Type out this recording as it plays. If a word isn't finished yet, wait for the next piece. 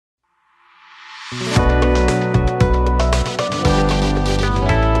Okay,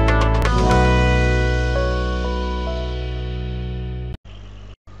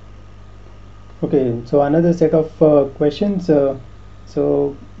 so another set of questions.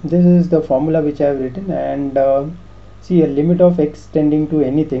 So this is the formula which I have written, and see, a limit of x tending to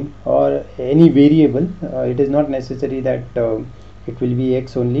anything or any variable. It is not necessary that it will be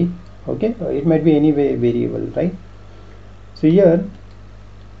x only. Okay, it might be any variable, right? So here,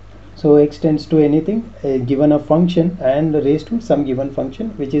 so x tends to anything given a function and raised to some given function,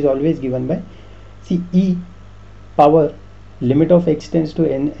 which is always given by e power limit of x tends to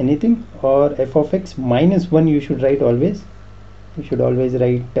anything or f of x minus 1. You should write always, you should always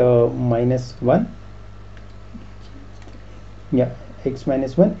write minus 1, yeah, x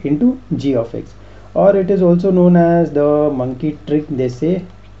minus 1 into g of x, or it is also known as the monkey trick. They say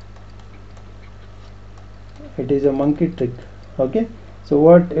it is a monkey trick. Okay, so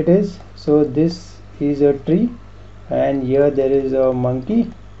what it is, so this is a tree and here there is a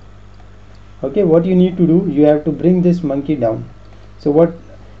monkey. Okay, what you need to do, you have to bring this monkey down. So what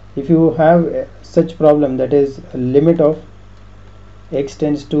if you have such problem, that is limit of x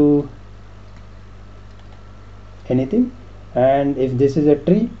tends to anything, and if this is a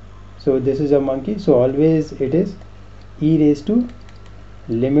tree, so this is a monkey, so always it is e raised to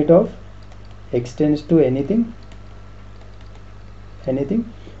limit of x tends to anything,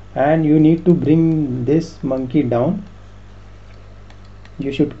 and you need to bring this monkey down.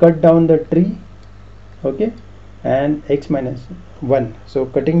 You should cut down the tree, okay, and x minus 1. So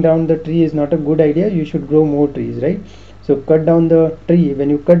cutting down the tree is not a good idea, you should grow more trees, right? So cut down the tree. When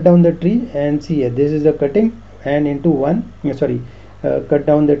you cut down the tree, and see here, this is the cutting, and into 1, cut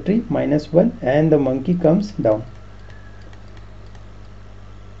down the tree minus 1 and the monkey comes down,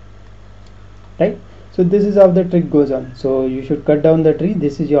 right? So this is how the trick goes on. So you should cut down the tree.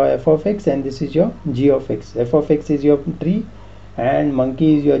 This is your f of x and this is your g of x. F of x is your tree and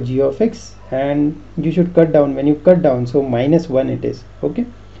monkey is your g of x, and you should cut down. When you cut down, so minus 1 it is. Okay,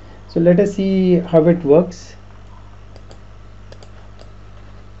 so let us see how it works.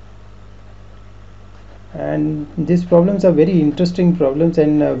 And these problems are very interesting problems,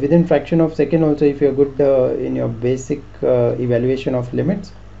 and within fraction of second also, if you are good in your basic evaluation of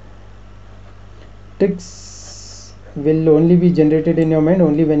limits. Tricks will only be generated in your mind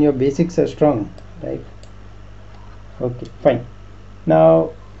only when your basics are strong, right? Okay, fine. Now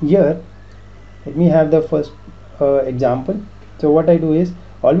here let me have the first example. So what I do is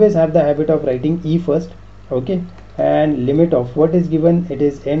always have the habit of writing e first, okay, and limit of what is given, it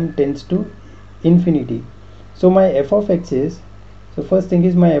is n tends to infinity. So my f of x is, so first thing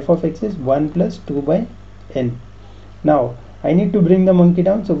is my f of x is 1 plus 2 by n. Now I need to bring the monkey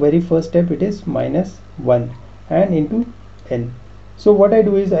down, so very first step it is minus 1 and into n. So what I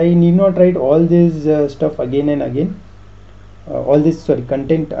do is I need not write all this stuff again and again,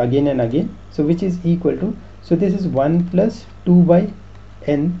 content again and again. So which is equal to, so this is 1 plus 2 by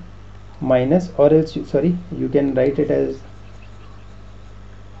n minus, or else you can write it as,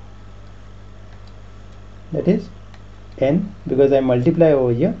 that is n, because I multiply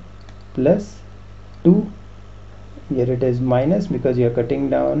over here, plus 2, here it is minus because you are cutting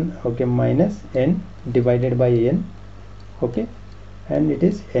down, okay, minus n divided by n, okay, and it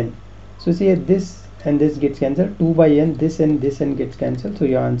is n. So see here, this and this gets cancelled, 2 by n, this and this n gets cancelled, so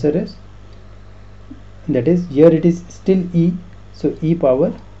your answer is, that is, here it is still e, so e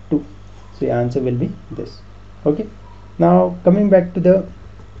power 2, so your answer will be this. Okay, now coming back to the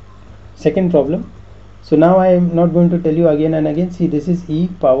second problem. So now I am not going to tell you again and again. See, this is e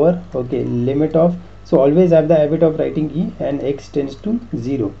power, okay, limit of, so always have the habit of writing e, and x tends to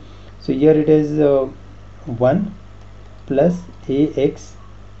 0. So here it is 1 plus ax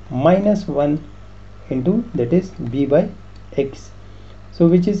minus 1 into, that is b by x, so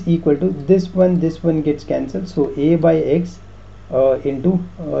which is equal to this one gets cancelled, so a by x into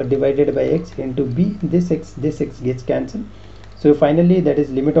divided by x into b, this x gets cancelled. So finally, that is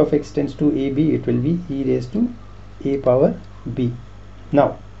limit of x tends to ab, it will be e raised to a power b.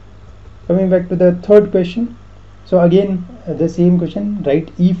 Now coming back to the third question. So again the same question,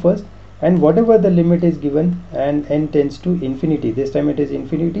 write e first, and whatever the limit is given and n tends to infinity, this time it is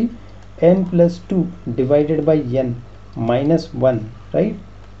infinity, n plus 2 divided by n minus 1, right,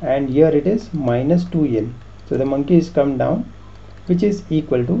 and here it is minus 2n. So the monkey is come down, which is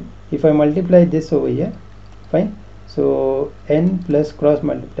equal to, if I multiply this over here, fine, so n plus cross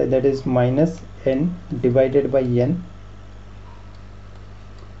multiply, that is minus n divided by n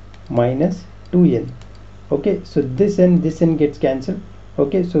minus 2n. Okay, so this n gets cancelled.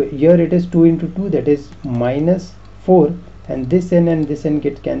 Okay, so here it is 2 into 2, that is minus 4, and this n and this n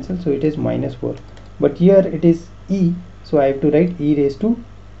get cancelled, so it is minus 4. But here it is e, so I have to write e raised to,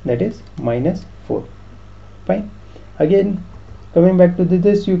 that is minus 4. Fine. Again, coming back to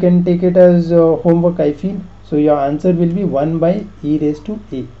this, you can take it as homework, I feel. So your answer will be 1 by e raised to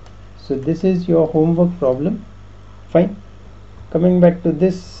a. So this is your homework problem. Fine. Coming back to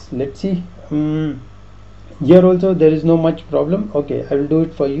this, let's see. Here also there is no much problem. Okay, I will do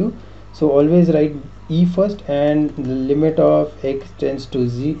it for you. So always write e first, and the limit of x tends to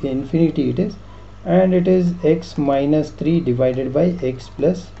infinity it is, and it is x minus 3 divided by x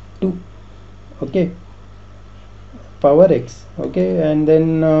plus 2. Okay, power x. Okay, and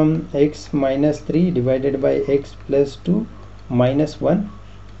then x minus 3 divided by x plus 2 minus 1.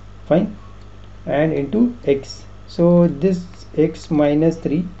 Fine. And into x. So this x minus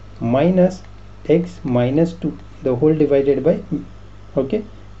 3 minus x minus 2, the whole divided by, okay,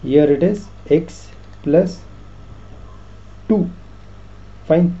 here it is x plus 2.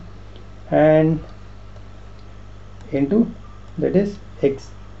 Fine. And into, that is x.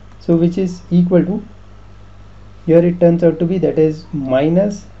 So which is equal to, here it turns out to be, that is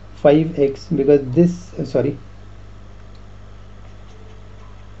minus 5x, because this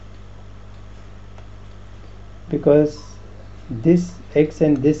because this x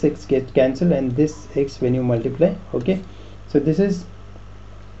and this x get cancelled, and this x when you multiply. Okay, so this is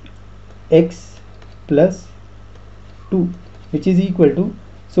x plus 2, which is equal to,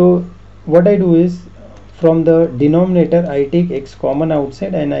 so what I do is, from the denominator I take x common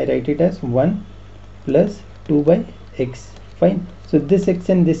outside and I write it as 1 plus 2 by x. Fine. So this x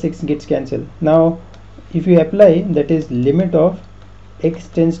and this x gets cancelled. Now if you apply, that is limit of x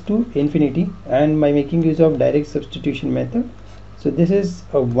tends to infinity, and by making use of direct substitution method, so this is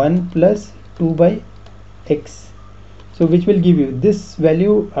a 1 plus 2 by x. So which will give you this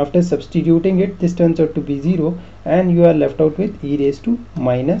value. After substituting it, this turns out to be 0, and you are left out with e raised to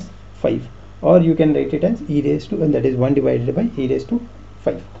minus 5, or you can write it as e raised to, and that is 1 divided by e raised to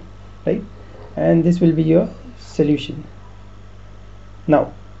 5, right? And this will be your solution.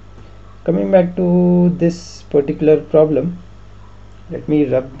 Now coming back to this particular problem, let me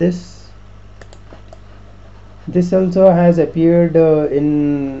rub this. This also has appeared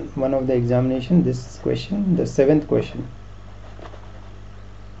in one of the examination, this question, the 7th question.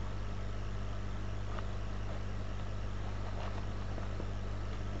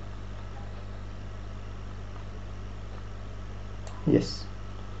 Yes.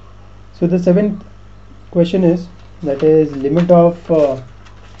 So the 7th question is, that is limit of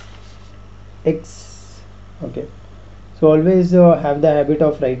x. Okay, so always have the habit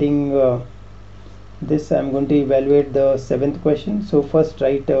of writing this. I am going to evaluate the 7th question. So first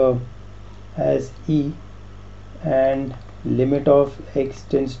write as e, and limit of x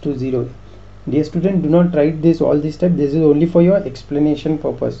tends to 0. Dear student, do not write this all this step. This is only for your explanation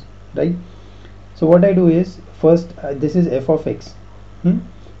purpose, right? So what I do is, first this is f of x.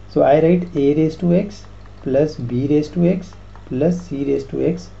 So I write a raised to x plus b raised to x plus c raised to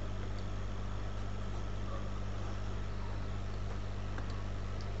x,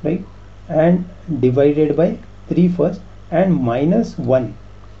 right, and divided by 3 first, and minus 1,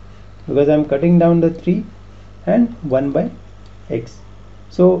 because I am cutting down the 3, and 1 by x.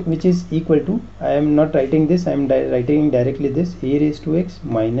 So which is equal to, I am not writing this, I am writing directly this, a raised to x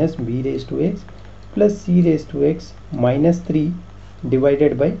minus b raised to x plus c raised to x minus 3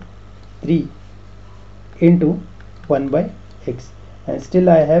 divided by 3 into 1 by x, and still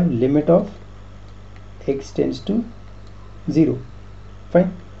I have limit of x tends to 0.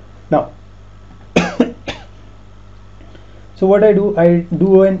 Fine. Now so what I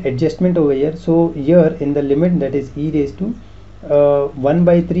do an adjustment over here. So here in the limit, that is e raised to 1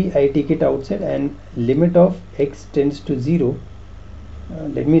 by 3, I take it outside, and limit of x tends to 0.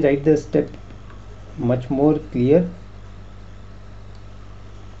 Let me write the step much more clear.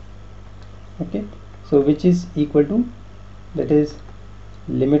 Okay, so which is equal to, that is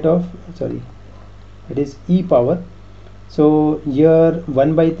limit of, it is e power. So here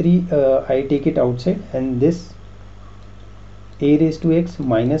 1 by 3 I take it outside, and this a raised to x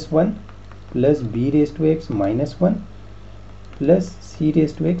minus 1 plus b raised to x minus 1 plus c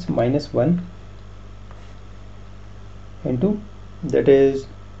raised to x minus 1 into, that is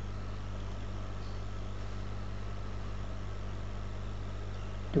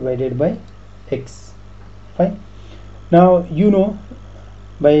divided by x. Fine. Now you know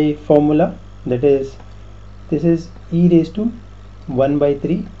by formula, that is, this is e raised to 1 by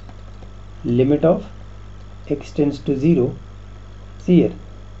 3 limit of x tends to 0. See here,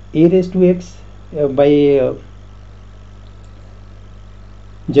 a raised to x by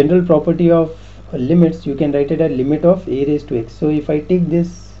general property of limits, you can write it as limit of a raised to x. So if I take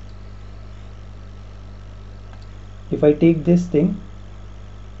this thing,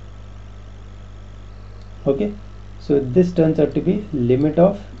 okay, so this turns out to be limit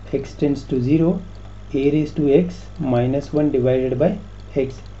of x tends to 0 a raised to x minus 1 divided by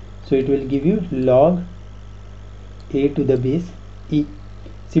x. So it will give you log a to the base e.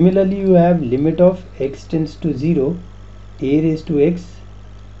 Similarly, you have limit of x tends to 0 a raised to x,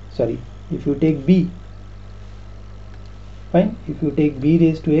 sorry, if you take b, fine, if you take b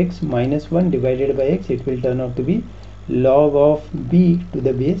raised to x minus 1 divided by x, it will turn out to be log of b to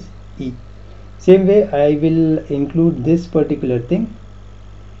the base e. Same way I will include this particular thing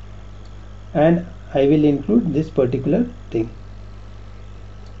and I will include this particular thing,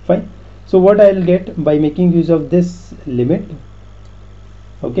 fine. So what I will get by making use of this limit,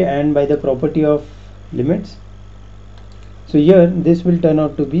 okay, and by the property of limits, so here this will turn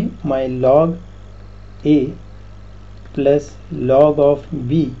out to be my log a plus log of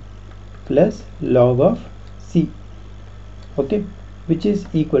b plus log of c, okay, which is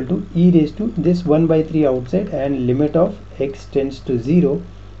equal to e raised to this 1 by 3 outside and limit of x tends to 0.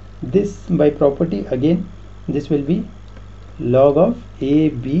 This by property again, this will be log of a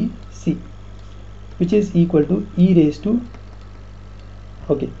b c, which is equal to e raised to,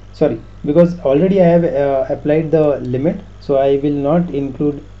 okay, sorry, because already I have applied the limit, so I will not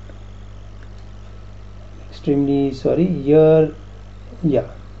include, extremely sorry here, yeah,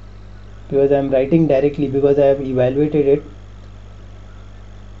 because I am writing directly because I have evaluated it,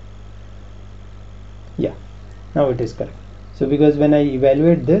 yeah, now it is correct. So because when I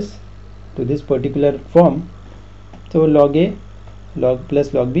evaluate this to this particular form, so log a log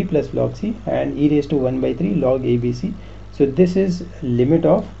plus log b plus log c and e raised to 1 by 3 log abc. So this is limit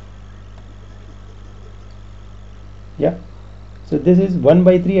of, yeah, so this is 1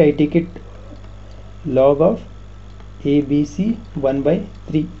 by 3, I take it log of abc 1 by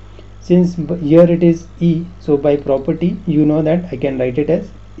 3. Since here it is e, so by property you know that I can write it as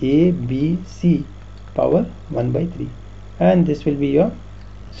abc power 1 by 3, and this will be your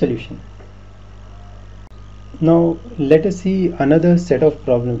solution. Now let us see another set of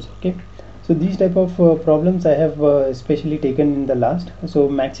problems, okay. So these type of problems I have especially taken in the last. So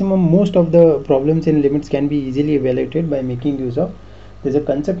most of the problems in limits can be easily evaluated by making use of, there's a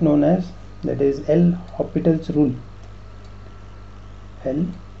concept known as, that is L'Hopital's rule.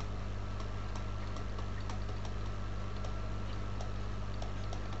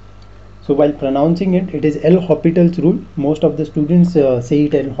 So while pronouncing it, it is L'Hopital's rule. Most of the students say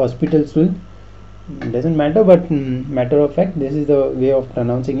it L'Hospital's rule. Doesn't matter, but matter of fact, this is the way of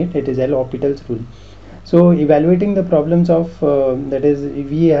pronouncing it. It is L'Hopital's rule. So evaluating the problems of that is,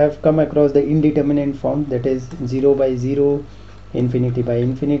 we have come across the indeterminate form, that is 0 by 0, infinity by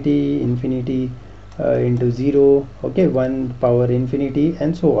infinity, infinity into 0, okay, 1 power infinity,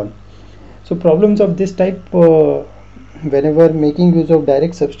 and so on. So problems of this type, whenever making use of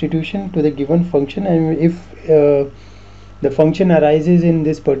direct substitution to the given function, and if the function arises in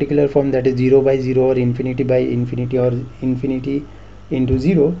this particular form, that is 0 by 0 or infinity by infinity or infinity into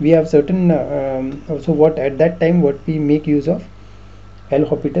 0, we have certain so what at that time what we make use of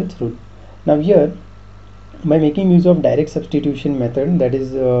L'Hopital's rule. Now here, by making use of direct substitution method, that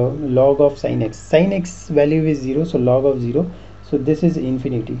is log of sin x value is 0, so log of 0, so this is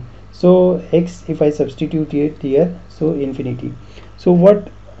infinity, so x, if I substitute it here, so infinity. So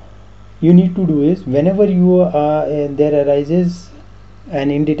what you need to do is, whenever you there arises an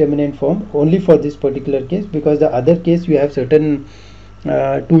indeterminate form, only for this particular case, because the other case you have certain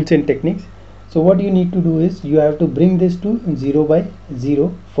tools and techniques. So what you need to do is, you have to bring this to 0 by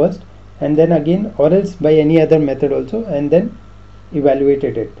 0 first, and then again, or else by any other method also, and then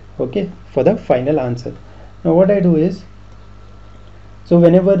evaluated it, okay, for the final answer. Now what I do is, so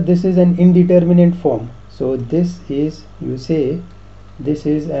whenever this is an indeterminate form, so this is, you say this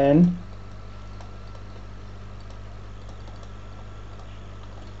is an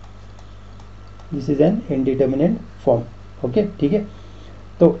indeterminate form, okay, okay.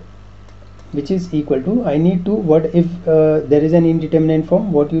 So which is equal to, I need to, what if there is an indeterminate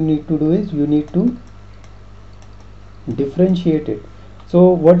form, what you need to do is, you need to differentiate it. So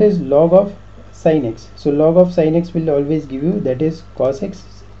what is log of sin x? So log of sin x will always give you, that is cos x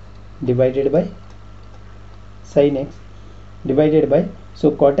divided by sin x divided by,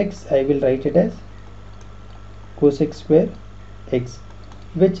 so cot x I will write it as cos x square x,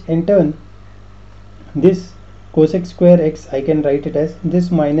 which in turn, this cos x square x I can write it as, this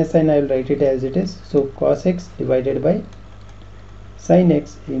minus sign I will write it as it is, so cos x divided by sin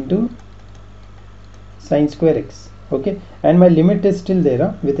x into sin square x, Okay, and my limit is still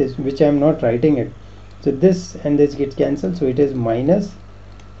there, with this, which I am not writing it. So this and this gets cancelled, so it is minus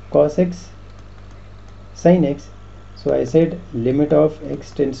cos x sin x. So I said limit of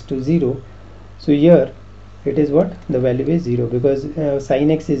x tends to 0. So here it is what? The value is 0, because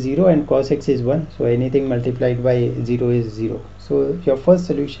sin x is 0 and cos x is 1. So anything multiplied by 0 is 0. So your first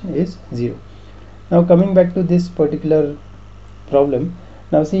solution is 0. Now coming back to this particular problem.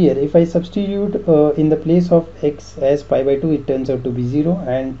 Now see here, if I substitute in the place of x as pi by 2, it turns out to be 0,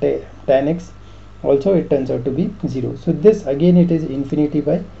 and tan x also it turns out to be 0. So this again, it is infinity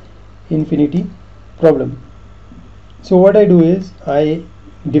by infinity problem. So what I do is I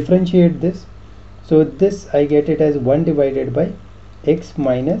differentiate this. So this I get it as 1 divided by x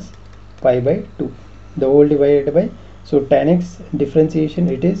minus pi by 2, the whole divided by, so tan x differentiation,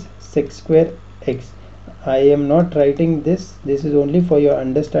 it is sec square x. I am not writing this, this is only for your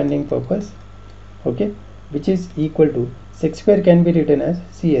understanding purpose, okay, which is equal to, sec square can be written as,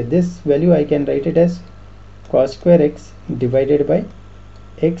 see here, this value I can write it as cos square x divided by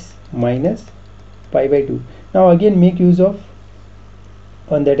x minus pi by 2. Now again make use of,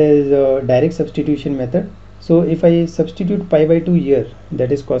 and that is direct substitution method. So if I substitute pi by 2 here,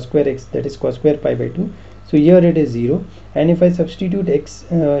 that is cos square x, that is cos square pi by 2, so here it is 0, and if I substitute x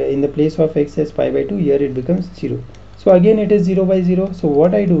in the place of x as pi by 2, here it becomes 0. So again it is 0 by 0. So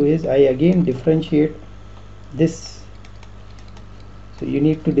what I do is I again differentiate this. So you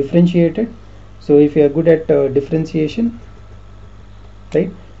need to differentiate it. So if you are good at differentiation,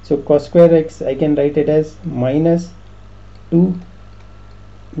 right, so cos square x I can write it as minus 2,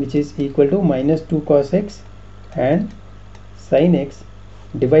 which is equal to minus 2 cos x, and sin x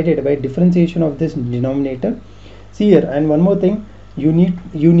divided by differentiation of this denominator. See here, and one more thing, you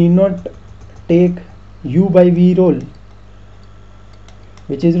need not take u by v rule,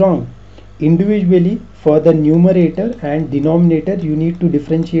 which is wrong. Individually for the numerator and denominator, you need to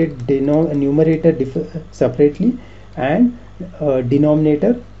differentiate numerator separately, and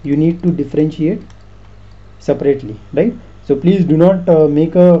denominator you need to differentiate separately, right? So please do not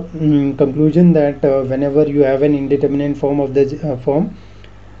make a conclusion that whenever you have an indeterminate form of the form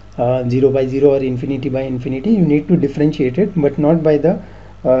 0 by 0 or infinity by infinity, you need to differentiate it, but not by the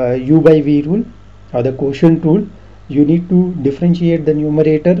u by v rule or the quotient rule. You need to differentiate the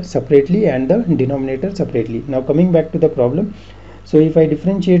numerator separately and the denominator separately. Now coming back to the problem, so if I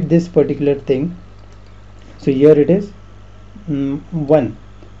differentiate this particular thing, so here it is 1.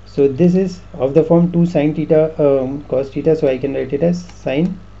 So this is of the form 2 sin theta cos theta, so I can write it as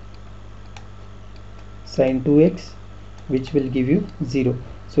sin 2x, which will give you 0.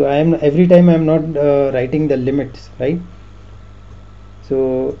 So I am, every time I am not writing the limits, right?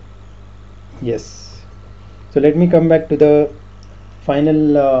 So yes, so let me come back to the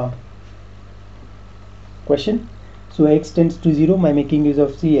final question. So x tends to 0 by making use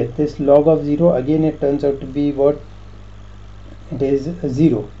of C here. This log of 0, again it turns out to be what? It is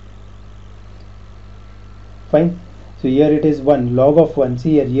 0. Fine. So here it is 1, log of 1.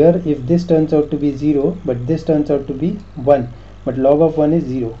 See here if this turns out to be 0, but this turns out to be 1, but log of 1 is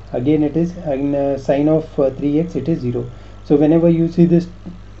 0. Again it is sine of 3x, it is 0. So whenever you see this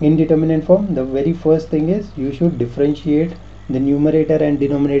indeterminate form, the very first thing is you should differentiate the numerator and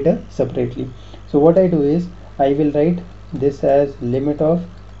denominator separately. So what I do is I will write this as limit of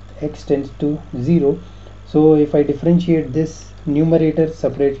x tends to 0. So if I differentiate this numerator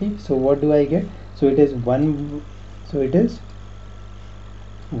separately, so what do I get? So it is 1, so it is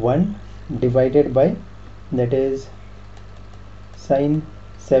 1 divided by, that is sin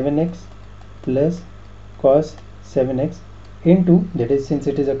 7x plus cos 7x into, that is, since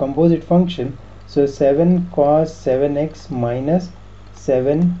it is a composite function, so 7 cos 7x minus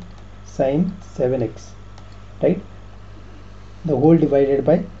 7 sin 7x, right? The whole divided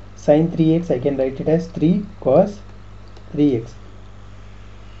by sin 3x, I can write it as 3 cos 3x.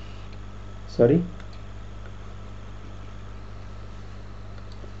 Sorry,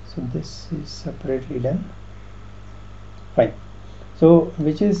 so this is separately done. Fine. So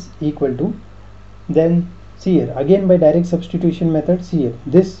which is equal to, then see here again by direct substitution method, see here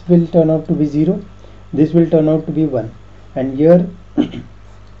this will turn out to be 0, this will turn out to be 1, and here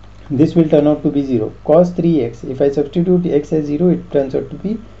this will turn out to be 0. Cos 3x, if I substitute x as 0, it turns out to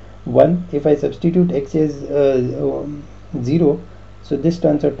be 1. If I substitute x as 0, so this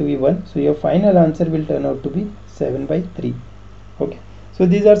turns out to be 1. So your final answer will turn out to be 7 by 3. Okay. So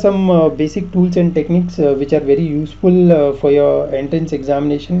these are some basic tools and techniques which are very useful for your entrance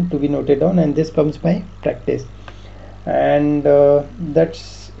examination to be noted down, and this comes by practice. And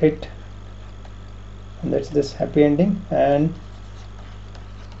that's it. And that's this happy ending, and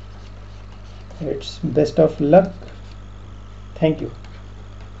it's best of luck Thank you.